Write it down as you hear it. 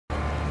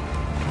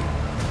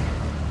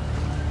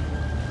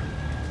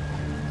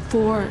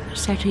For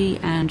Seti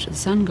and the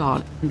sun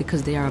god,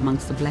 because they are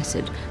amongst the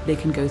blessed, they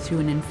can go through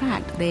and in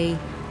fact they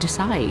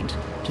decide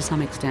to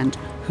some extent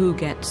who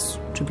gets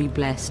to be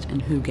blessed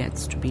and who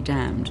gets to be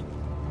damned.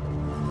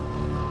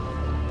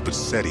 But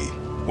Seti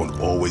won't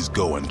always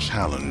go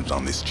unchallenged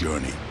on this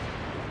journey.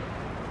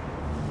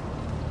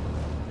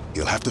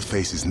 He'll have to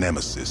face his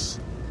nemesis,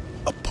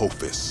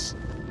 Apophis,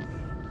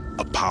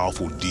 a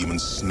powerful demon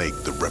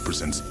snake that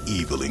represents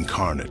evil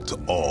incarnate to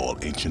all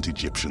ancient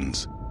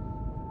Egyptians,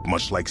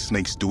 much like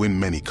snakes do in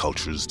many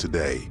cultures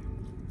today.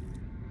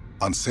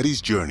 On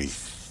Seti's journey,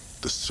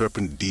 the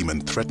serpent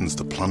demon threatens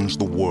to plunge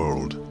the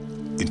world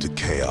into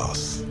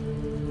chaos.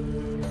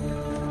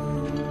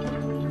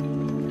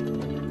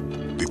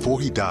 Before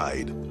he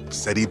died,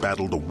 Seti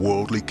battled a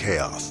worldly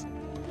chaos,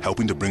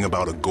 helping to bring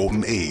about a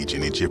golden age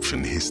in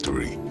Egyptian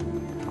history.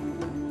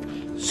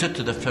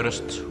 Seti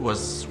I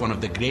was one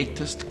of the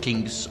greatest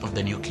kings of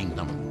the New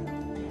Kingdom.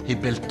 He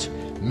built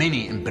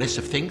many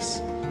impressive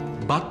things,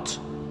 but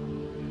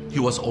he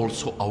was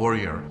also a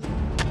warrior.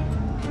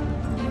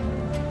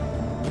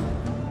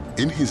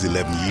 In his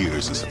 11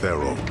 years as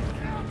pharaoh,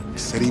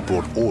 Seti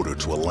brought order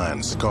to a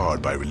land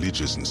scarred by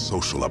religious and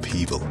social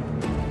upheaval.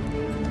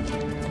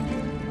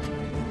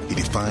 He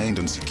defined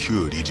and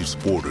secured Egypt's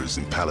borders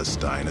in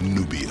Palestine and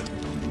Nubia,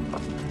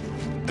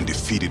 and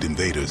defeated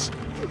invaders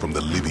from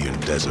the Libyan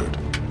desert.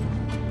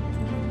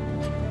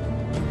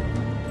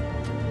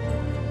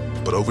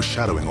 But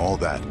overshadowing all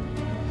that,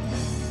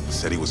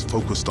 Seti was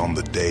focused on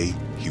the day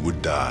he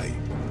would die.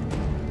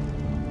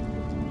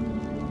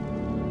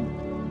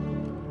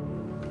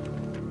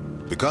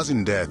 Because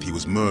in death he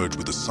was merged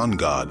with the sun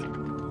god,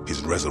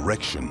 his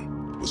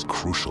resurrection was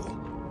crucial.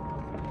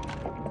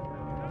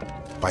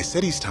 By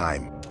Seti's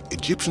time,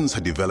 Egyptians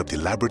had developed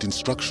elaborate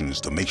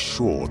instructions to make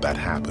sure that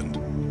happened.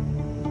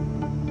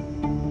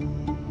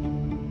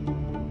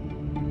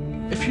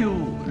 If you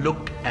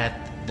look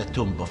at the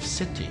tomb of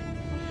Seti,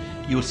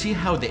 you will see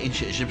how the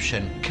ancient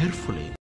Egyptian carefully